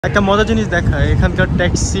একটা মজার জিনিস দেখায়, এখানকার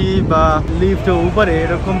ট্যাক্সি বা লিফট উপরে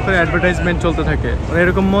এরকম করে অ্যাডভার্টাইজমেন্ট চলতে থাকে, মানে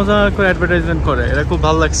এরকম মজা করে অ্যাডভার্টাইজমেন্ট করে, এটা খুব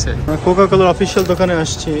ভালো লাগছে। কোকা কোলার অফিসিয়াল দোকানে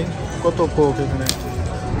আসছি, কত কোক এখানে।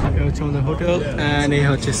 এটা হচ্ছে আমাদের হোটেল অ্যান্ড এই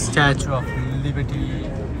হচ্ছে স্ট্যাচু অফ লিবার্টি।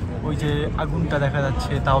 ওই যে আগুনটা দেখা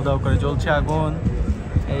যাচ্ছে, দাও দাও করে জ্বলছে আগুন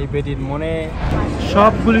এই বেদির মনে।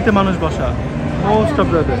 সবগুলিতে মানুষ বসা, মোস্ট অফ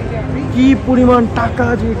দ্য। কি পরিমাণ টাকা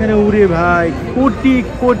যে এখানে উড়ে ভাই, crore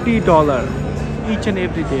crore dollar each and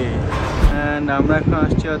every day. And আমরা এখন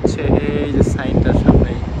আসছি হচ্ছে এই যে সাইনটার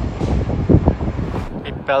সামনে।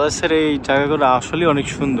 এই প্যালেসের এই জায়গাগুলো আসলে অনেক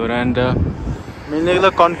সুন্দর অ্যান্ড মেনলি এগুলো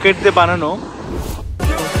কনক্রিট দিয়ে বানানো।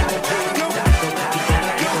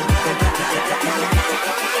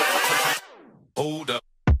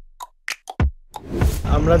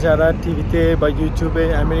 আমরা যারা টিভিতে বা ইউটিউবে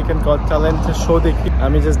আমেরিকান গট ট্যালেন্টের শো দেখি,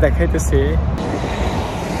 আমি জাস্ট দেখাইতেছি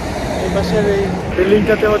এই পাশের এই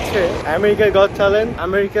বিল্ডিংটাতে হচ্ছে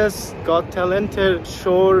আমেরিকাস গট ট্যালেন্টের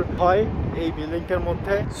শো হয় এই বিল্ডিংটার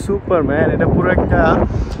মধ্যে। সুপার ম্যান, এটা পুরো একটা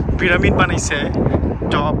পিরামিড বানাইছে,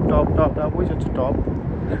 টপ টপ টপ টপ ওই হচ্ছে টপ।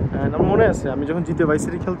 আমার মনে আছে আমি যখন জিতে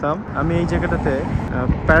ভাইসিটি খেলতাম, আমি এই জায়গাটাতে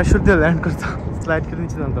প্যারাশুট দিয়ে ল্যান্ড করতাম, স্লাইড করে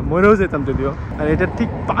নিচে নামতাম, মরেও যেতাম যদিও। আর এটার ঠিক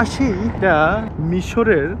পাশেই একটা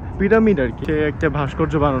মিশরের পিরামিড আর কি, একটা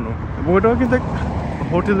ভাস্কর্য বানানো, এবং ওটাও কিন্তু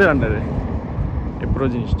হোটেলের আন্ডারে এই পুরো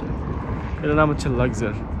জিনিসটা। এটার নাম হচ্ছে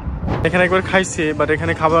লাক্সার। এখানে একবার খাইছি, বাট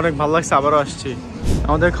এখানে খাবার অনেক ভালো লাগছে, আবারও আসছি।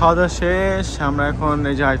 আমাদের খাওয়া দাওয়া শেষ, আমরা এখন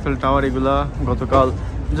এই যে আইফেল টাওয়ার এগুলা গতকাল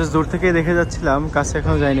জাস্ট দূর থেকে দেখে যাচ্ছিলাম, কাছে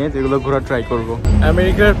এখনো যাইনি, এগুলো ঘোরা ট্রাই করব।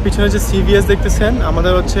 আমেরিকার পিছনে যে সিভিএস দেখতেছেন,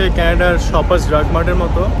 আমাদের হচ্ছে ক্যানাডার শপার্স ড্রাগ মার্টের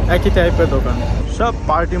মতো একই টাইপের দোকান, সব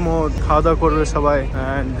পার্টি মোড, খাওয়া দাওয়া করবে সবাই।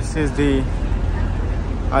 And this is the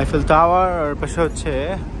Eiffel tower, আর পাশে হচ্ছে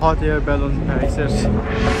হট এয়ার ব্যালুন প্যারিসের।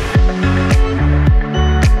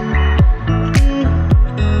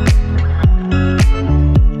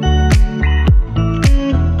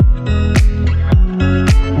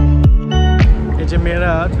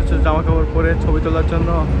 মেয়েরা ছোট ছোট জামা কাপড় পরে ছবি তোলার জন্য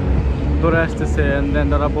দৌড়ে আসতেছে, এন্ড দেন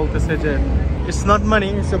তারা বলতেছে যে it's not money,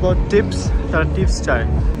 it's about tips. তারা টিপস চায়,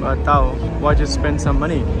 বাট তাও ওয়াই টু স্পেন্ড সাম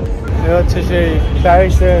মানি। এটা হচ্ছে সেই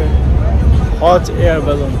প্যারিসের হট এয়ার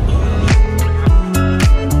ব্যালুন।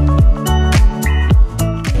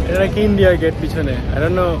 এটা নাকি ইন্ডিয়ার গেট পিছনে, I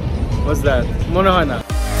don't know what's that, মনে হয় না।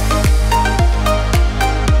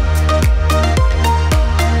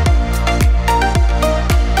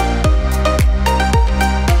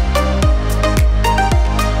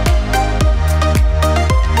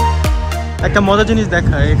 একটা মজার জিনিস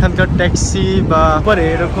দেখায়, এখানকার ট্যাক্সি বা পরে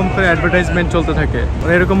এরকম করে অ্যাডভার্টাইজমেন্ট চলতে থাকে,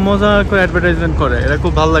 মানে এরকম মজা করে অ্যাডভার্টাইজমেন্ট করে, এটা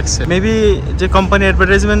খুব ভালো লাগছে। মেবি যে কোম্পানি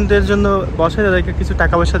অ্যাডভার্টাইজমেন্টের জন্য বসায় তাদেরকে কিছু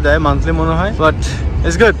টাকা পয়সা দেয় মান্থলি মনে হয়, but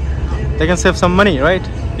it's good, they can save some money, right?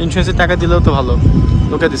 ইন্স্যুরেন্সের টাকা দিলেও তো ভালো।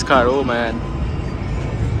 Look at this car, O man.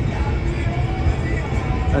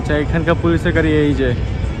 আচ্ছা, এখানকার পুলিশের গাড়ি এই যে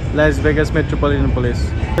লাস ভেগাস মেট্রোপলিটন পুলিশ।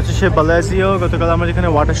 হচ্ছে সে বালাজিও। গতকাল আমরা যেখানে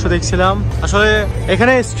ওয়াটার শো দেখছিলাম, আসলে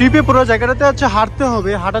এখানে স্ট্রিপে পুরো জায়গাটাতে হচ্ছে হাঁটতে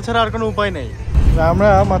হবে, হাঁটা ছাড়া আর কোনো উপায় নেই। আমরা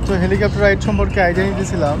মাত্র হেলিকপ্টার রাইড সম্পর্কে আইডিয়া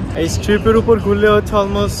নিতেছিলাম। এই স্ট্রিপের উপর ঘুরলে হচ্ছে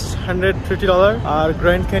অলমোস্ট $150, আর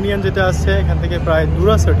গ্র্যান্ড ক্যানিয়ন যেটা আছে এখান থেকে প্রায় দূর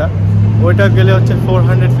আছে, ওইটা গেলে হচ্ছে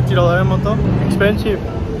 $450 মতো। Expensive,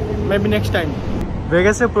 maybe next time.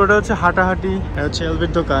 ভেগাসে পুরোটা হচ্ছে হাঁটাহাঁটি, হচ্ছে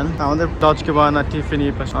এলভির দোকান, আমাদের ডজকে বানা টিফিনি,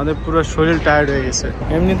 আমাদের পুরো শরীর টায়ার্ড হয়ে গেছে।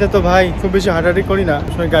 এমনিতে তো ভাই খুব বেশি হাঁটাহাঁটি করি না,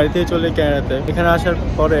 সময় গাড়িতেই চলে ক্যানাডাতে। এখানে আসার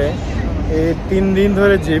পরে এই 3 দিন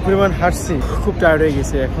ধরে যে পরিমাণ হাঁটছি, খুব টায়ার্ড হয়ে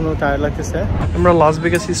গেছে, এখনো টায়ার্ড লাগতেছে। আমরা লাস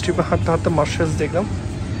ভেগাস স্ট্রিপে হাঁটতে হাঁটতে মার্শালস দেখলাম,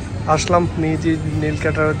 আসলাম মেহেদি নেল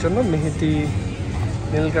কাটার জন্য। মেহেদি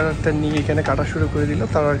নেল কাটারটা নিয়ে এখানে কাটা শুরু করে দিল,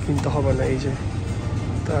 তার আর কিনতে হবে না। এই যে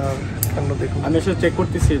তার কাণ্ড দেখুন, আমি আসলে চেক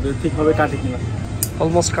করতেছি যে ঠিকভাবে কাটে কিনা।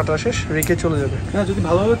 অলমোস্ট কাটা শেষ, রেখে চলে যাবে। না, যদি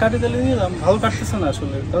ভালোভাবে কাটে তাহলে নিলাম, ভালো কাটতেছে না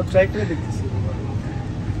আসলে, তাও ট্রাই করে দেখতেছি।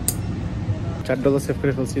 $4 সেভ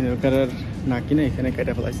করে ফেলছি, কাটার না কিনে এখানে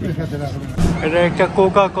কেটে ফেলাইছি। এটা একটা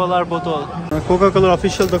কোকা কোলার বোতল, কোকা কোলার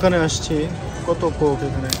অফিসিয়াল দোকানে আসছি। কত কোক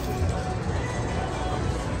এখানে,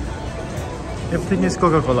 এভরিথিং ইজ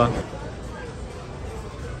কোকা কোলা।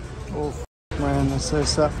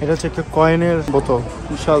 এটা হচ্ছে একটা কয়েনের বোতল,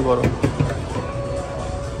 বিশাল বড়,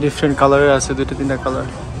 ডিফারেন্ট কালারের আছে, 2-3টা কালার।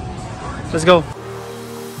 Let's go.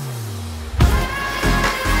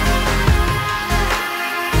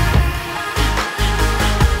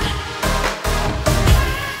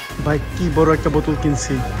 ভাই কি বড় একটা বোতল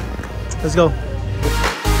কিনছি, লেটস গো।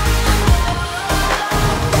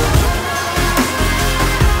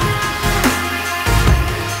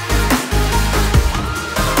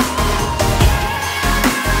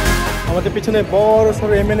 আমাদের পিছনে বড়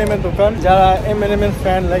সড়ো M&M এর দোকান। যারা M&M এর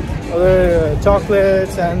ফ্যান, লাইক ওদের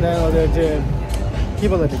চকলেটস অ্যান্ড ওদের যে কি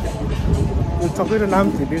বলে এটাকে, চকলেটের নাম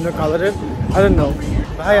কি, বিভিন্ন কালারের, I don't know.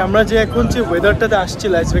 ভাই আমরা যে এখন যে ওয়েদারটাতে আসছি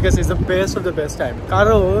Las Vegas is the best of the best time,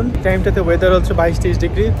 কারণ টাইমটাতে ওয়েদার হচ্ছে 22-23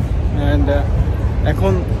 ডিগ্রি অ্যান্ড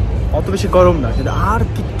এখন অত বেশি গরম না, কিন্তু আর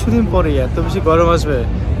কিছুদিন পরে এত বেশি গরম আসবে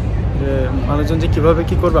যে মানুষজন যে কীভাবে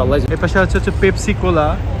কী করবে আল্লাহ। এর পাশে হচ্ছে পেপসি কোলা,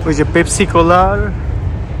 ওই যে পেপসি কোলার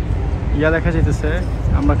ইয়া দেখা যাইতেছে,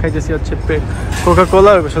 আমরা খাইতেছি হচ্ছে কোকা কোলা,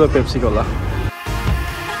 আর পাশে হলো পেপসি কোলা।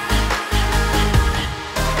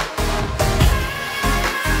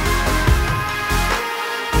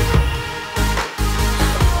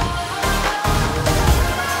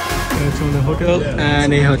 হোটেল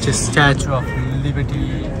অ্যান্ড এই হচ্ছে স্ট্যাচু অফ লিবার্টি,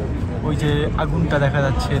 ওই যে আগুনটা দেখা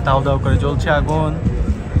যাচ্ছে, দাও দাও করে জ্বলছে আগুন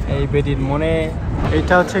এই বেদির মনে।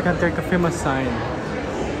 এইটা হচ্ছে এখান থেকে একটা ফেমাস সাইন,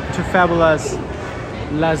 হচ্ছে ফ্যাবুলাস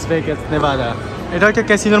লাস ভেগাস নেভাডা। এটা একটা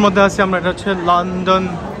ক্যাসিনোর মধ্যে আছে, আমরা এটা হচ্ছে লন্ডন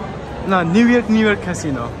না নিউ ইয়র্ক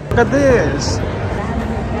ক্যাসিনো। দেশ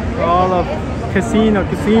অল অফ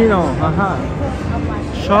ক্যাসিনো হ্যাঁ,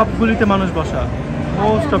 সবগুলিতে মানুষ বসা,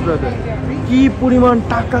 মোস্ট অফ দ্য। কি পরিমাণ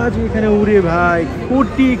টাকা যে এখানে উড়ে ভাই,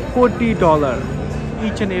 crore crore dollar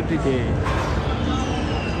each and every day.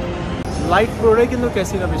 Light পড়ে কিন্তু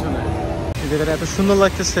ক্যাসিনো পিছনে, এই জায়গাটা এত সুন্দর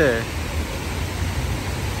লাগতেছে।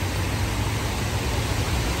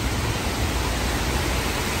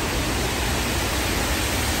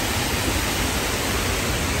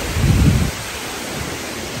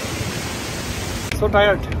 So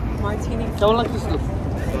tired. কেমন লাগতেছিল?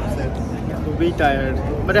 খুবই টায়ার্ড,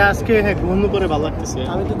 মানে আজকে হ্যাঁ ঘুম করে ভালো লাগতেছে।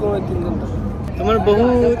 আমি তো কোনো 3 ঘন্টা। তোমার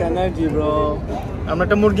বহুত এনার্জি ব্রো। আমরা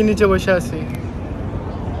একটা মুরগি নিচে বসে আছি।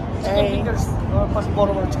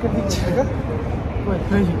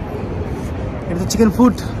 এটা তো চিকেন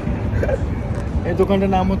ফুড। এই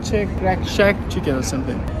দোকানটার নাম হচ্ছে ক্র্যাক শ্যাক চিকেন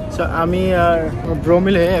সামথিং। সো আমি আর ব্রো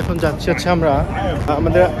মিলে এখন যাচ্ছি হচ্ছে আমরা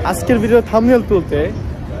আমাদের আজকের ভিডিও থাম্বনেল তুলতে,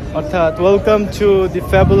 অর্থাৎ welcome to the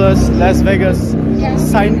fabulous Las Vegas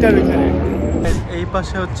সাইনটার এখানে। এই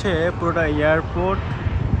পাশে হচ্ছে পুরোটা এয়ারপোর্ট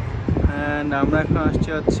অ্যান্ড আমরা এখন আসছি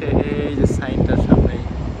হচ্ছে এই যে সাইনটার সামনে,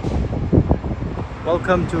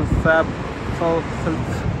 ওয়েলকাম টু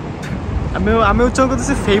আমি উচ্চারণ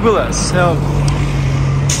করতেছি ফেবুলাস,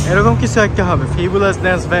 এরকম কিছু একটা হবে, ফেবুলাস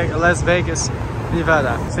লাস ভেগাস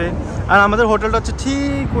নেভাডা। আর আমাদের হোটেলটা হচ্ছে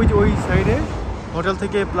ঠিক ওই সাইডে, হোটেল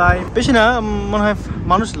থেকে প্রায় বেশি না মনে হয়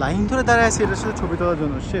মানুষ লাইন ধরে দাঁড়ায় আছে এটার সাথে ছবি তোলার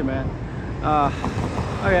জন্য। সে man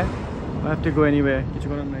okay I have to go anywhere, কিছু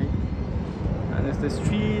করার নাই। And it's the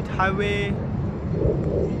street highway,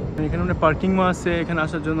 এখানে মানে পার্কিং আছে এখানে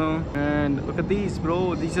আসার জন্য। And look at these bro,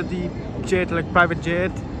 these are the jet, like private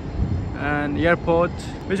jet and airport।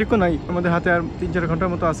 বেশিক্ষণ নাই, আমাদের হাতে আর 3-4 ঘন্টার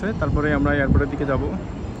মতো আছে, তারপরে আমরা এয়ারপোর্টের দিকে যাব।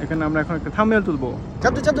 এখানে আমরা এখন একটা থাম্বনেল তুলবো।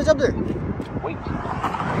 চাপতে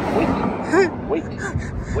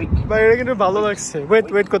ভাই এটা কিন্তু ভালো লাগছে,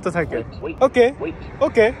 ওয়েট করতে থাকে। ওকে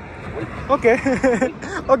ওকে ওকে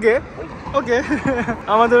ওকে ওকে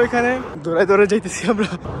আমাদের ওইখানে দৌড়ে যাইতেছি আমরা।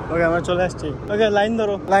 ওকে আমরা চলে আসছি। ওকে লাইন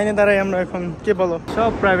ধরো, লাইনে দাঁড়াই আমরা এখন। কে বলো?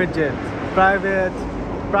 সব private jet, private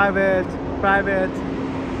private private.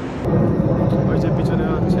 ওই যে পিছনে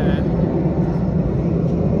হচ্ছে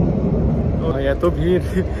এত ভিড়,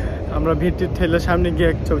 আমরা ভিড় ঠেলে সামনে গিয়ে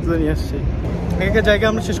এক ছবি তুলে নিয়ে আসছি। এক এক জায়গায়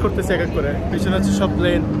আমরা শেষ করতেছি এক এক করে। পিছনে হচ্ছে সব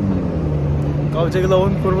প্লেন, যেগুলো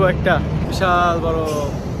ওন করবো একটা বিশাল বড়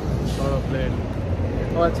প্লেন।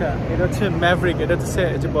 ও আচ্ছা, এটা হচ্ছে ম্যাভরিক। এটা হচ্ছে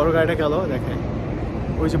যে বড় গাড়িটা গেল দেখে,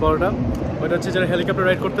 ওই যে বড়টা, ওইটা হচ্ছে যারা হেলিকপ্টার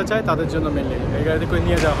রাইড করতে চায় তাদের জন্য মেনলি এই গাড়িতে করে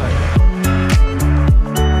নিয়ে যাওয়া হয়।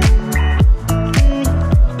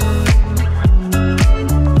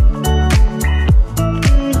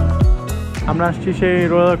 আমরা আসছি সেই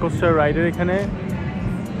রোলার কোস্টার রাইডের এখানে,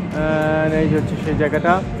 এই যে হচ্ছে সেই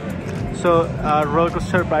জায়গাটা। সো রোলার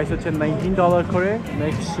কোস্টার প্রাইস হচ্ছে $19 করে,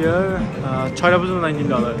 নেক্সট ইয়ার 6টা পর্যন্ত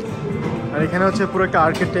 $19। আর এখানে হচ্ছে পুরো একটা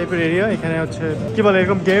আর্কেড টাইপের এরিয়া। এখানে হচ্ছে কি বলে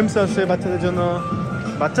এরকম গেমস আছে বাচ্চাদের জন্য,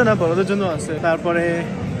 বাচ্চা না বড়দের জন্য আছে, তারপরে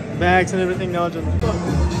ব্যাগস এন্ড এভরিথিং নেওয়ার জন্য।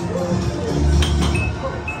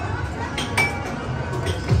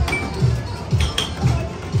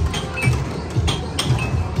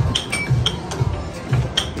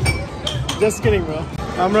 Just kidding bro.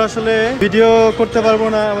 আমরা আসলে ভিডিও করতে পারবো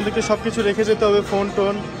না, আমাদেরকে সবকিছু রেখে যেতে হবে, ফোন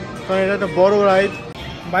টোন, কারণ এটা একটা বড় রাইড।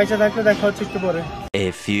 বাইচা থাকলে দেখা হচ্ছে একটু পরে। A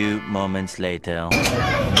few moments later.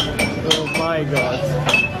 Oh my god,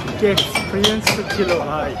 কি এক্সপেরিয়েন্স ছিল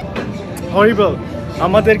ভাই, হরিবল।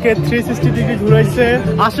 আমাদেরকে 360 ডিগ্রি ঘুরাইছে,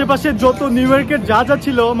 আশেপাশে যত নিউ ইয়র্কের যা যা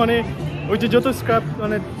ছিল, মানে ওই যে যত স্ক্র্যাপ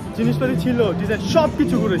মানে জিনিসপাতি ছিল, ডিজাইন সব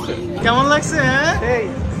কিছু ঘুরেছে। কেমন লাগছে? হ্যাঁ,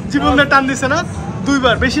 জীবনটা টান দিছে না?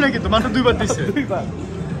 2বার, বেশি না কিন্তু মাত্র 2বার দিচ্ছে।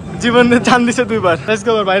 জীবনে চান দিছে 2 বার। লেটস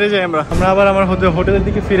গো, বাইরে যাই আমরা আবার আমার হোটেলের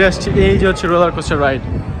দিকে ফিরে আসছি। এই যে হচ্ছে roller coaster ride.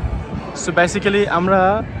 So basically আমরা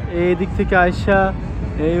এই দিক থেকে আইসা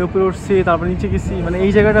এই উপরে উঠছি, তারপর নিচে গেছি। মানে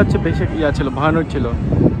এই জায়গাটা হচ্ছে বেশি ছিল, ভয়ানক ছিল,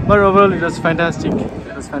 but overall it was fantastic.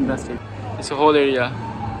 It's a whole area.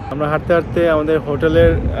 আমরা হাঁটতে হাঁটতে আমাদের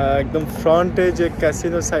হোটেলের একদম ফ্রন্টে যে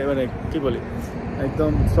ক্যাসিনো সাইড, মানে কি বলি,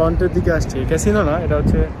 একদম ফ্রন্টের দিকে আসছি। ক্যাসিনো না, এটা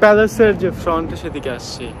হচ্ছে প্যালেসের যে ফ্রন্টে, সেদিকে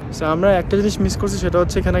আসছি। সো আমরা একটা জিনিস মিস করছি, সেটা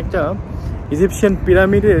হচ্ছে এখানে একটা ইজিপশিয়ান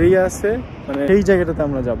পিরামিডের এরিয়া আছে, মানে সেই জায়গাটাতে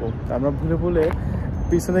আমরা যাবো। আমরা ভুলে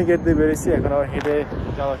পিছনে গেট দিয়ে বেরিয়েছি, এখন আবার হেঁটে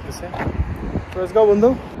যাওয়া লাগতেছে। বন্ধু,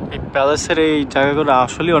 এই প্যালেসের এই জায়গাগুলো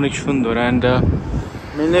আসলে অনেক সুন্দর, অ্যান্ড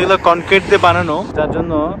মেনলি এগুলো কনক্রিট দিয়ে বানানো, যার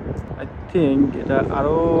জন্য আই থিঙ্ক এটা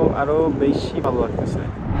আরো বেশি ভালো লাগতেছে।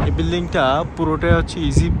 এই বিল্ডিংটা পুরোটাই হচ্ছে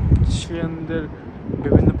ইজিপশিয়ানদের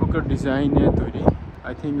বিভিন্ন প্রকার ডিজাইনে তৈরি।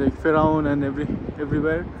 আই থিঙ্ক লাইক ফেরাউন অ্যান্ড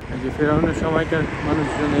এভরিওয়্যার। যে ফেরাউনের সময়কার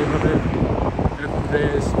মানুষজন এইভাবে এরকম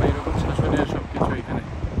ড্রেস বা এরকম শাসনের সব কিছু এখানে।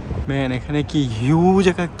 ম্যান, এখানে কি হিউজ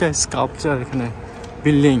একটা স্কাল্পচার, এখানে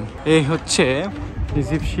বিল্ডিং। এই হচ্ছে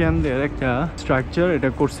ইজিপশিয়ানদের একটা স্ট্রাকচার। এটা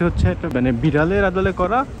করছে হচ্ছে একটা মানে বিড়ালের আদলে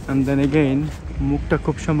করা, অ্যান্ড দেন এগেইন মুখটা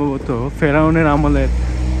খুব সম্ভবত ফেরাউনের আমলের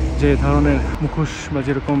যে ধরনের মুখোশ বা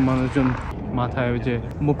যেরকম মানুষজন মাথায় ওই যে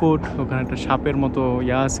মুকুট, ওখানে একটা সাপের মতো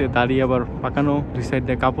আছে, দাঁড়িয়ে আবার পাকানো, 2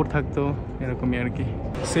 সাইডে কাপড় থাকতো, এরকমই আর কি।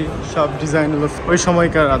 সেই সব ডিজাইন হলো ওই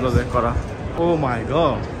সময়কার আদলে করা। ও মাই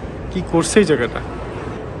গড, কি করছে এই জায়গাটা!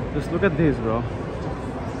 Just look at this, bro.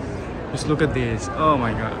 Just look at this. Oh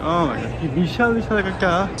my god. Oh my god. কি বিশাল একটা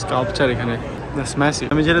স্কাল্পচার এখানে। That's massive.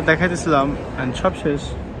 আমি যেটা দেখাইতেছিলাম, and সব শেষ,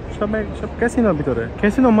 সব ক্যাসিনোর ভিতরে।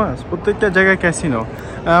 ক্যাসিনো মাস, প্রত্যেকটা জায়গায় ক্যাসিনো।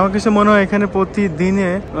 আমার কাছে মনে হয় এখানে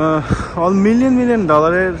প্রতিদিনে অল মিলিয়ন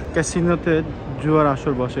ডলারের ক্যাসিনোতে জুয়ার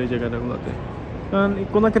আসর বসে এই জায়গাটাগুলোতে। কারণ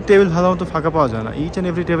কোনো একটা টেবিল ভালো মতো ফাঁকা পাওয়া যায় না, ইচ অ্যান্ড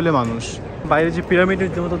এভরি টেবিলে মানুষ। বাইরে যে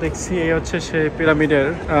পিরামিডের মতো দেখছি, এই হচ্ছে সেই পিরামিডের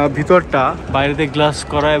ভিতরটা, বাইরে দিয়ে গ্লাস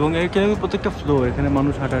করা, এবং এখানে প্রত্যেকটা ফ্লোর, এখানে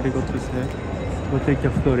মানুষ হাঁটাহাঁটি করতেছে প্রত্যেকটা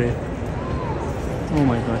ফ্লোরে। ও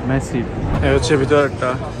মাই গড, ম্যাসিভ। এই হচ্ছে ভিতরটা।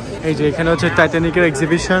 এই যে এখানে হচ্ছে টাইটানিকের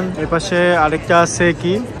এক্সিবিশন, এর পাশে আরেকটা আছে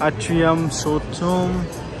কি আট্রিয়াম সোচুম,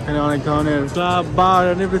 এখানে অনেক ধরনের club, bar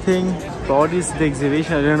and everything. What is the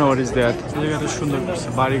exhibition? I don't know what is that. জায়গাটা সুন্দর করছে,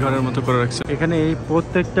 বাড়ি ঘরের মতো করে রাখছে। এখানে এই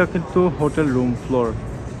প্রত্যেকটা কিন্তু hotel room floor,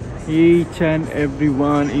 each and every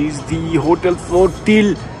one is the hotel floor till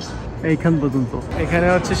এইখান পর্যন্ত। এখানে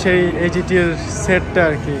হচ্ছে সেই এজিটির সেটটা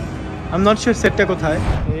আর কি। I'm not sure সেটটা কোথায়।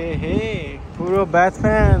 হে পুরো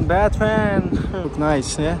ব্যাটম্যান নাইস,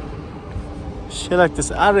 হ্যাঁ সে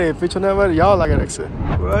লাগতেছে। আরে পিছনে আবার ইয়াও লাগে রাখছে।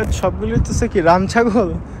 সবগুলো হচ্ছে কি রাম ছাগল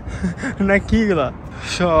না কি গুলা,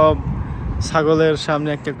 সব ছাগলের সামনে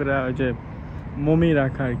একটা করে ওই যে মমি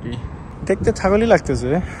রাখা আর কি। দেখতে ছাগলই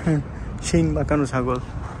লাগতেছে, শিং বাঁকানো ছাগল।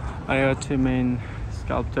 আর হচ্ছে মেইন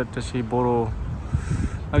স্কাল্পচারটা সেই বড়,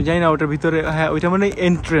 আমি জানি না ওটার ভিতরে, হ্যাঁ ওইটা মানে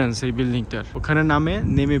এন্ট্রান্স এই বিল্ডিংটার। ওখানে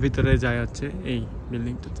নেমে ভিতরে যায় হচ্ছে এই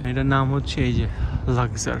বিল্ডিংটাতে। এটার নাম হচ্ছে এই যে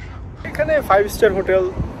লাক্সার। এখানে 5 স্টার হোটেল,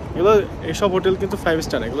 এগুলো এইসব হোটেল কিন্তু 5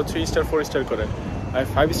 স্টার না, এগুলো 3 স্টার 4 স্টার করে। আর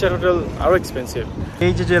 5 স্টার হোটেল আরও এক্সপেন্সিভ।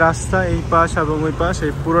 এই যে রাস্তা, এই পাশ এবং ওই পাশ,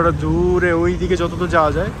 এই পুরোটা দূরে ওই দিকে যতদূর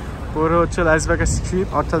যাওয়া যায় পুরো হচ্ছে লাস ভেগাস স্ট্রিপ,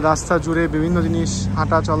 অর্থাৎ রাস্তা জুড়ে বিভিন্ন জিনিস,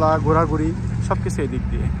 হাঁটা চলা, ঘোরাঘুরি সব কিছু এই দিক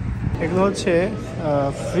দিয়ে। এগুলো হচ্ছে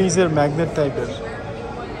ফ্রিজের ম্যাগনেট টাইপের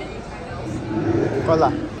কলা,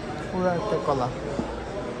 পুরো একটা কলা।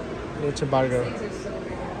 এটা হচ্ছে বার্গার,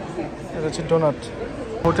 এটা হচ্ছে ডোনাট।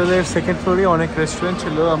 হোটেলের সেকেন্ড ফ্লোরে অনেক রেস্টুরেন্ট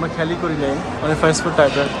ছিল, আমরা খেয়ালই করি যাই, অনেক ফাস্ট ফুড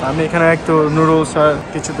টাইপের। আমি এখানে একটু নুডলস আর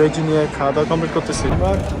কিছু ভেজি নিয়ে খাওয়া দাওয়া কমপ্লিট করতেছি।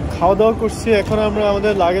 আমরা খাওয়া দাওয়া করছি, এখন আমরা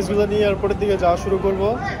আমাদের লাগেজগুলো নিয়ে এয়ারপোর্টের দিকে যাওয়া শুরু করবো।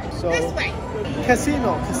 সো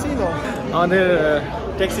ক্যাসিনো আমাদের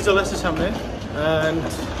ট্যাক্সি চলে আসছে সামনে। And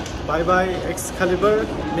bye bye এক্সকালিবার।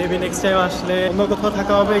 Maybe next time আসলে অন্য কোথাও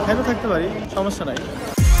থাকা হবে, এখানেও থাকতে পারি, সমস্যা নাই।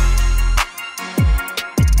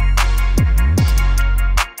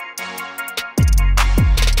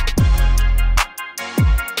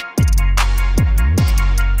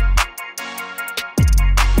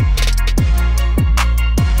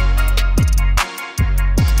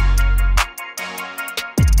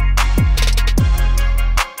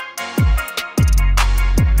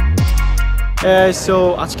 সো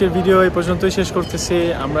আজকের ভিডিও এই পর্যন্তই শেষ করতেছি।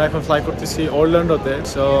 আমরা এখন ফ্লাই করতেছি অরল্যান্ডোতে।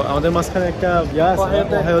 সো আমাদের মাঝখানে একটা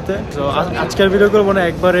হতে, সো আজকের ভিডিও করবো না,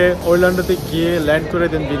 একবারে অরল্যান্ডোতে গিয়ে ল্যান্ড করে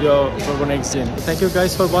দেন ভিডিও করবো নেক্সট দিন। Thank you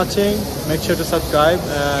guys for watching, make sure to subscribe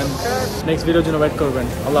and next ভিডিওর জন্য ওয়েট করবেন।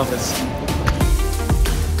 আল্লাহ হাফেজ।